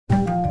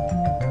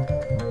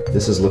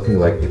This is looking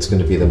like it's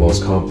going to be the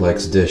most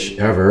complex dish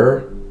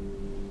ever.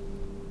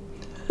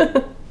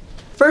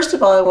 First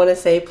of all, I want to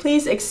say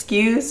please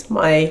excuse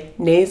my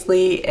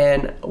nasally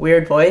and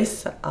weird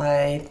voice.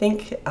 I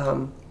think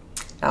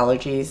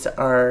allergies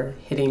are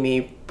hitting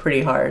me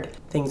pretty hard.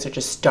 Things are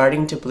just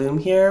starting to bloom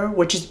here,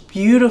 which is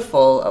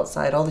beautiful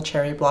outside. All the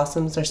cherry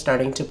blossoms are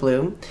starting to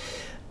bloom,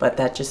 but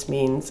that just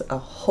means a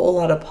whole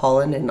lot of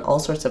pollen and all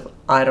sorts of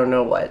I don't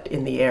know what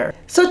in the air.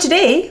 So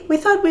today we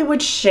thought we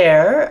would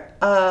share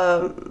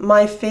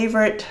my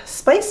favorite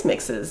spice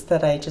mixes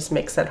that I just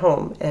mix at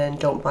home and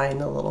don't buy in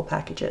the little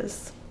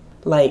packages,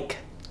 like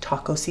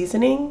taco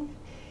seasoning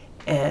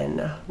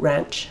and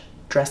ranch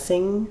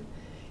dressing,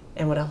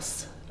 and what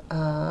else?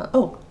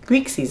 Oh,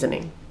 Greek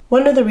seasoning.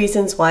 One of the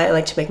reasons why I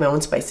like to make my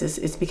own spices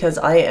is because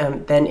I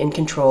am then in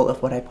control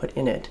of what I put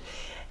in it.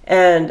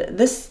 And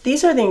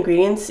these are the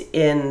ingredients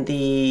in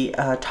the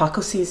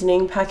taco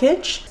seasoning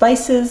package.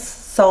 Spices,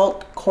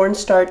 salt,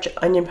 cornstarch,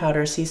 onion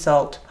powder, sea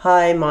salt,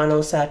 high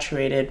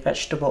monosaturated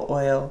vegetable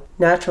oil,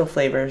 natural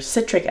flavors,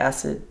 citric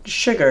acid,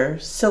 sugar,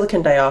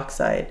 silicon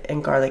dioxide,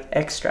 and garlic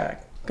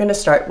extract. I'm going to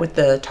start with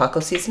the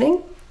taco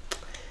seasoning.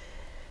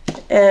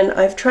 And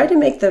I've tried to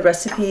make the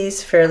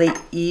recipes fairly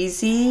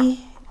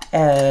easy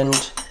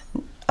and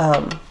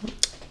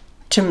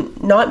to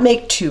not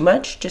make too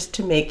much, just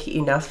to make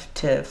enough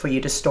for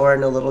you to store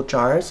in a little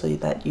jar so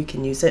that you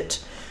can use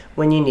it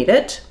when you need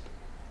it.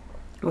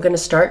 I'm going to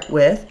start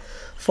with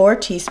 4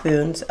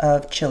 teaspoons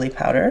of chili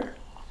powder,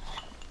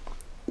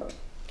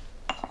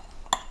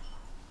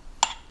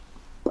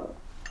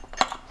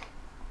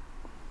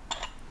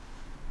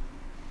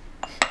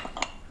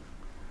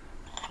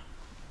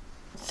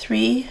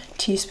 3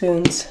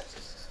 teaspoons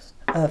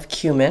of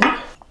cumin,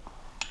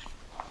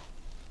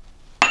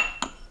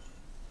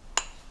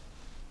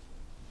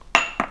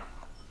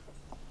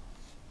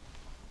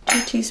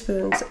 2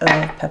 teaspoons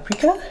of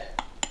paprika,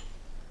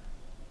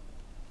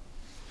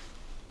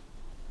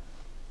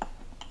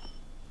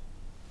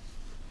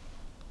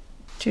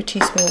 2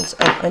 teaspoons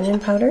of onion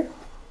powder,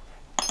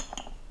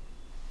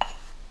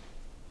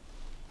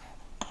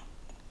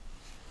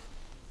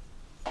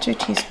 2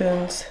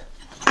 teaspoons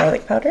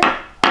garlic powder,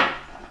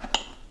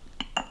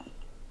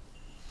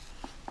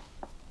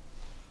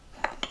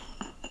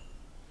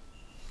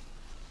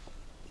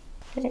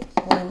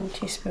 1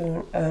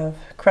 teaspoon of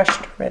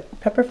crushed red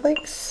pepper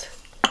flakes.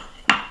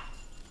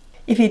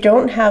 If you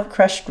don't have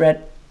crushed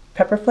red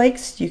pepper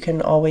flakes, you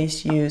can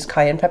always use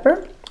cayenne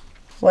pepper.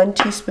 1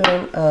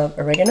 teaspoon of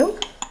oregano.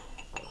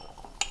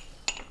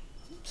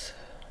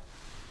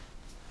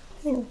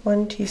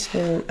 1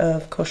 teaspoon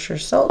of kosher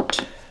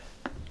salt.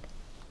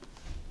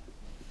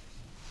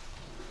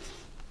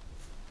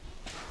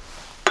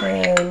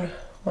 And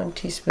 1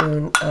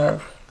 teaspoon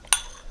of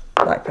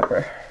black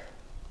pepper.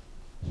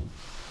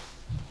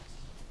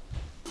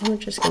 We're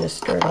just going to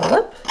stir it all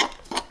up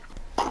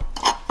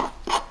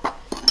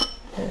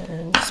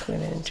and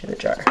spoon it into the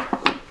jar.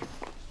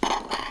 I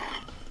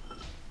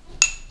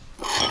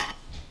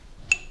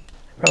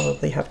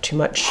probably have too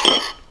much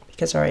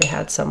because I already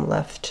had some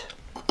left.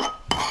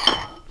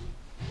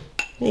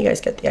 You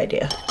guys get the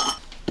idea.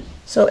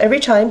 So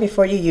every time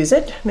before you use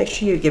it, make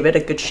sure you give it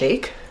a good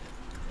shake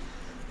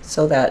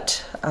so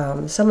that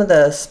some of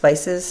the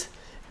spices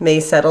may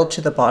settle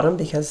to the bottom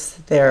because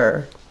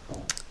they're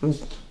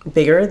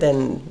bigger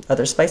than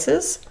other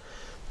spices.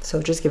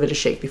 So just give it a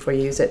shake before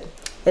you use it.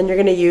 And you're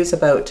going to use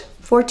about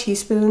 4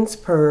 teaspoons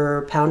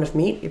per pound of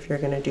meat if you're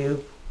going to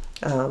do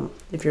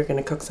if you're going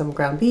to cook some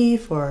ground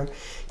beef or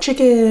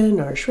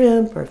chicken or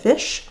shrimp or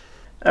fish.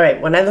 All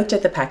right, when I looked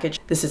at the package,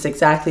 this is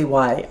exactly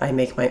why I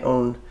make my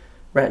own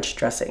ranch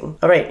dressing.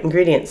 All right,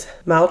 ingredients: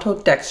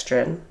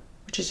 maltodextrin,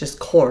 which is just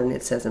corn,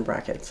 it says in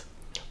brackets,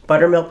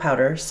 buttermilk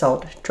powder,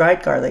 salt,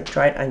 dried garlic,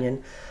 dried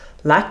onion,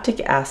 lactic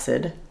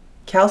acid,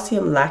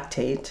 calcium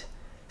lactate,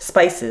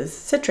 spices,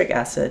 citric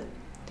acid,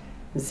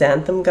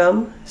 xanthan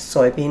gum,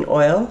 soybean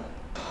oil,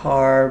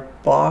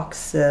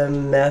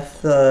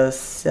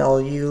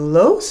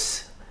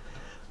 carboxymethylcellulose,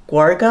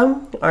 guar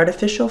gum,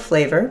 artificial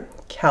flavor,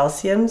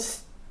 calcium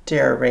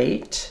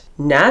stearate,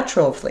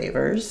 natural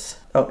flavors,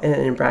 oh,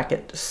 and in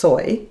bracket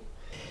soy,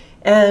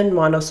 and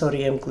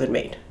monosodium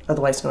glutamate,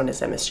 otherwise known as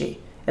MSG.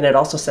 And it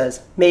also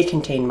says may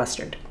contain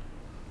mustard.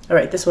 All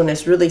right, this one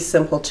is really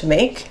simple to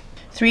make.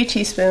 3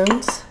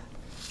 teaspoons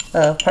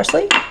of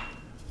parsley,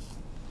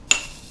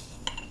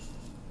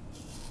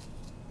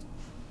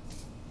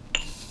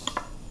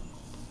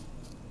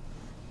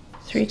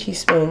 3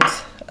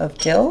 teaspoons of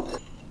dill,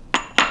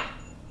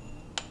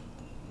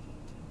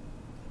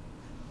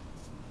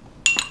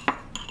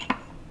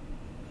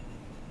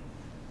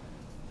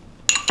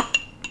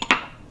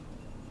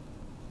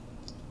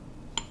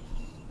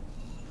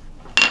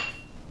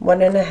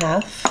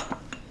 1½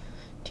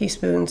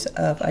 teaspoons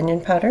of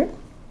onion powder,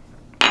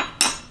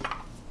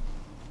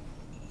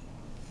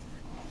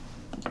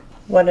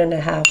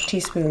 1½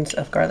 teaspoons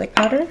of garlic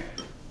powder,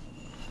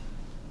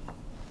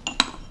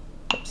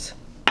 oops,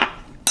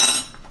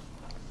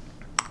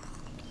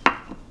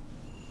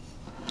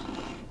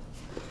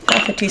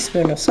 ½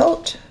 teaspoon of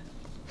salt,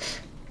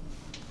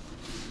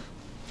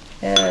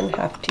 and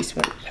half a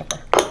teaspoon of pepper.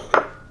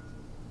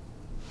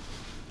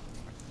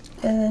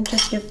 And then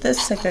just give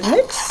this a good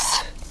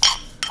mix.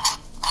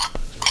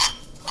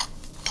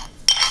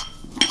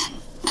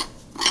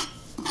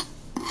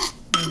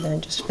 And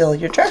then just fill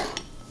your jar.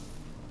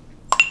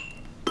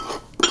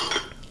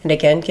 And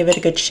again, give it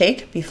a good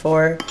shake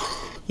before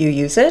you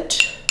use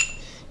it.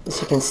 As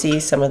you can see,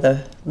 some of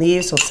the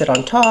leaves will sit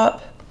on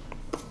top,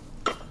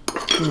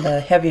 and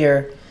the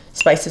heavier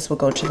spices will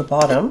go to the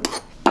bottom.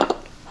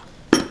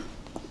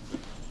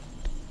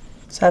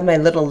 So I have my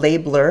little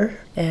labeler,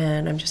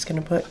 and I'm just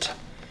going to put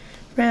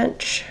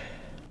ranch.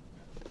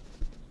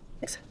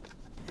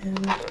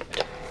 And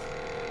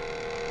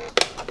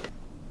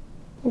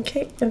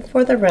okay, and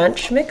for the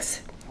ranch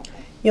mix,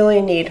 you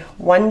only need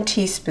 1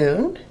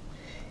 teaspoon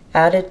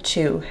added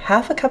to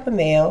half a cup of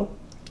mayo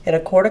and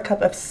 1/4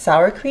 cup of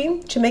sour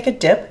cream to make a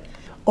dip.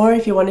 Or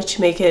if you wanted to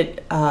make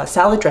it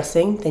salad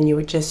dressing, then you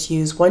would just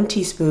use 1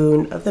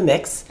 teaspoon of the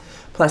mix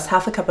plus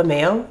half a cup of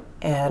mayo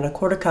and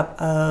 1/4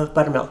 cup of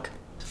buttermilk.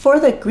 For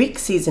the Greek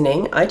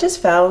seasoning, I just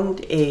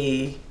found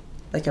a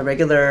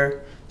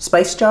regular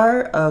spice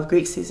jar of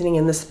Greek seasoning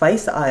in the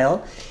spice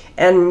aisle,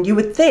 and you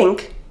would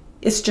think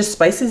it's just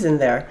spices in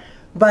there,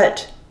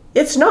 but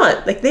it's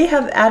not. Like, they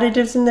have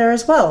additives in there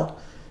as well.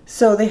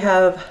 So they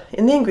have,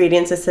 in the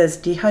ingredients, it says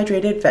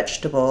dehydrated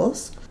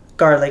vegetables,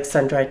 garlic,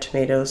 sun-dried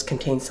tomatoes,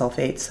 contain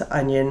sulfates,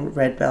 onion,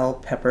 red bell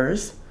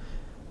peppers.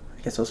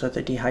 I guess those are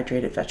the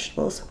dehydrated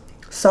vegetables.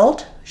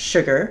 Salt,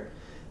 sugar,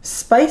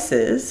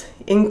 spices,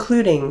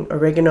 including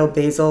oregano,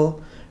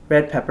 basil,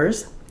 red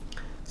peppers.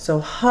 So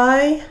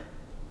high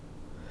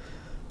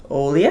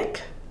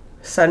oleic,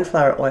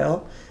 sunflower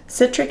oil,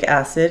 citric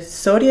acid,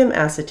 sodium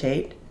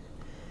acetate,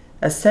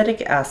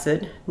 acetic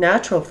acid,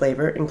 natural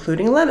flavor,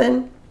 including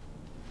lemon,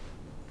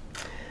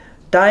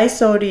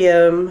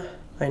 disodium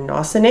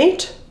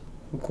inosinate,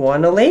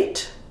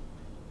 guanylate,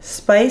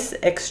 spice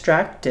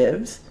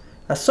extractives,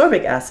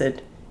 ascorbic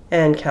acid,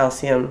 and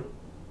calcium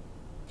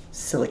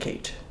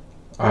silicate.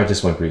 I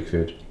just want Greek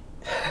food.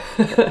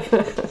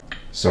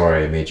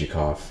 Sorry, I made you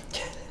cough.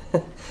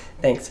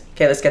 Thanks.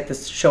 Okay, let's get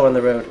this show on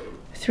the road.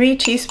 3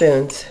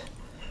 teaspoons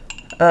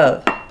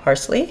of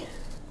parsley.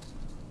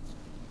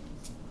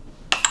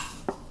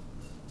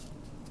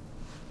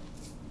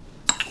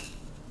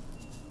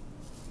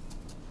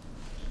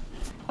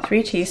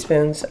 3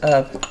 teaspoons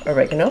of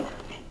oregano.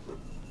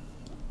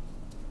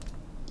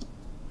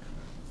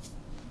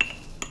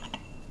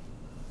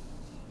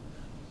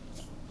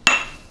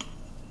 I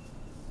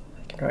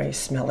can already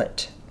smell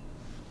it.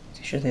 It's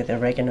usually the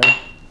oregano.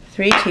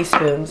 3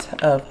 teaspoons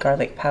of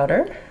garlic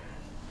powder.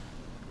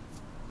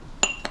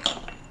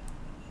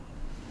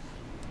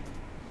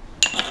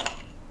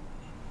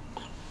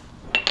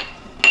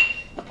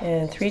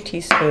 And 3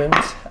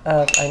 teaspoons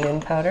of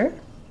onion powder.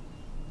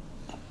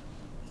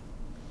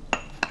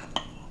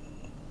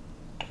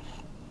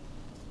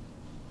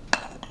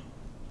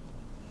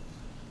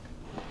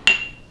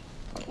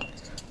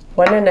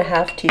 One and a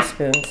half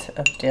teaspoons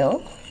of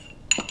dill.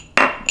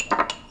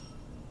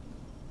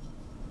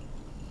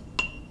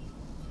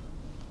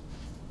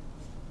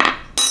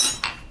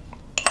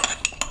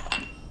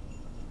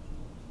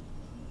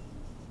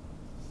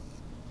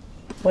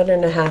 One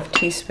and a half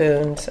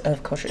teaspoons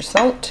of kosher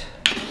salt.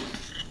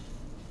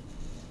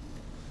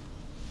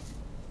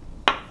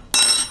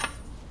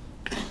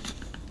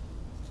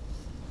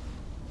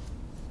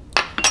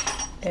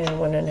 And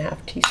 1 and a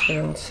half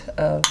teaspoons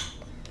of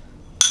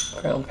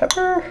ground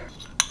pepper.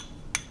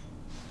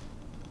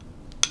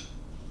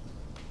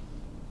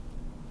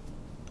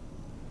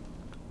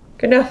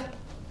 Good enough.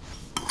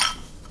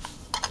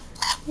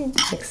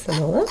 Mix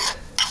them all up.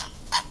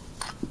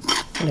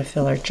 Going to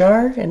fill our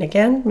jar, and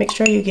again, make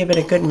sure you give it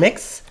a good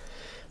mix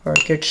or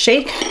a good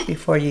shake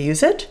before you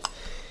use it.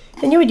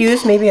 And you would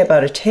use maybe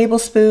about a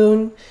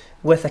tablespoon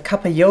with a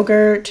cup of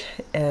yogurt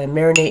and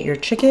marinate your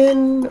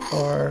chicken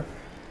or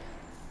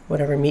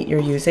whatever meat you're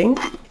using.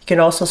 You can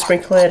also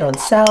sprinkle it on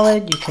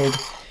salad. You could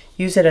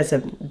use it as a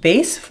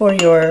base for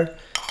your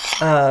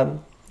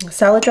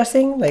salad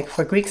dressing, like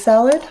for Greek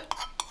salad.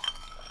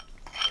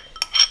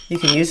 You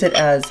can use it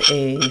as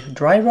a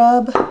dry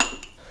rub.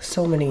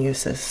 So many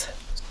uses.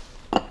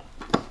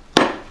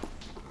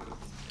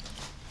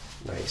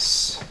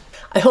 Nice.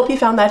 I hope you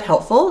found that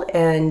helpful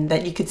and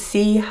that you could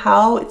see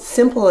how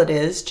simple it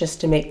is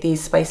just to make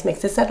these spice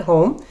mixes at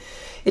home.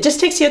 It just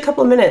takes you a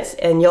couple of minutes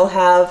and you'll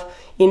have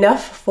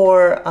enough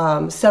for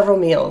several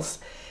meals.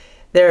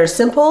 They're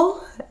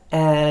simple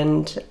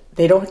and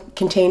they don't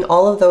contain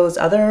all of those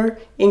other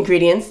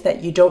ingredients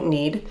that you don't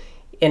need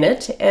in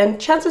it, and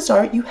chances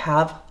are you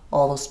have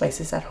all those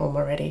spices at home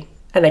already.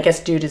 And I guess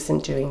Dude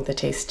isn't doing the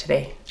taste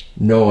today.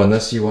 No,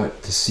 unless you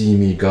want to see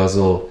me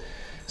guzzle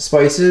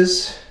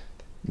spices.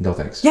 No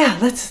thanks. Yeah,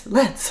 let's.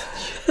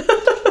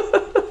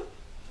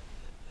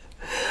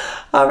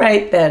 All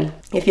right then.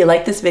 If you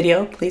like this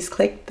video, please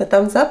click the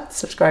thumbs up,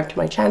 subscribe to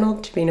my channel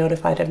to be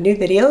notified of new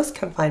videos.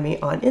 Come find me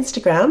on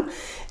Instagram.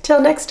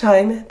 Till next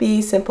time,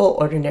 be simple,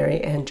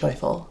 ordinary, and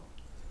joyful.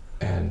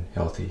 And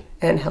healthy.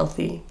 And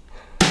healthy.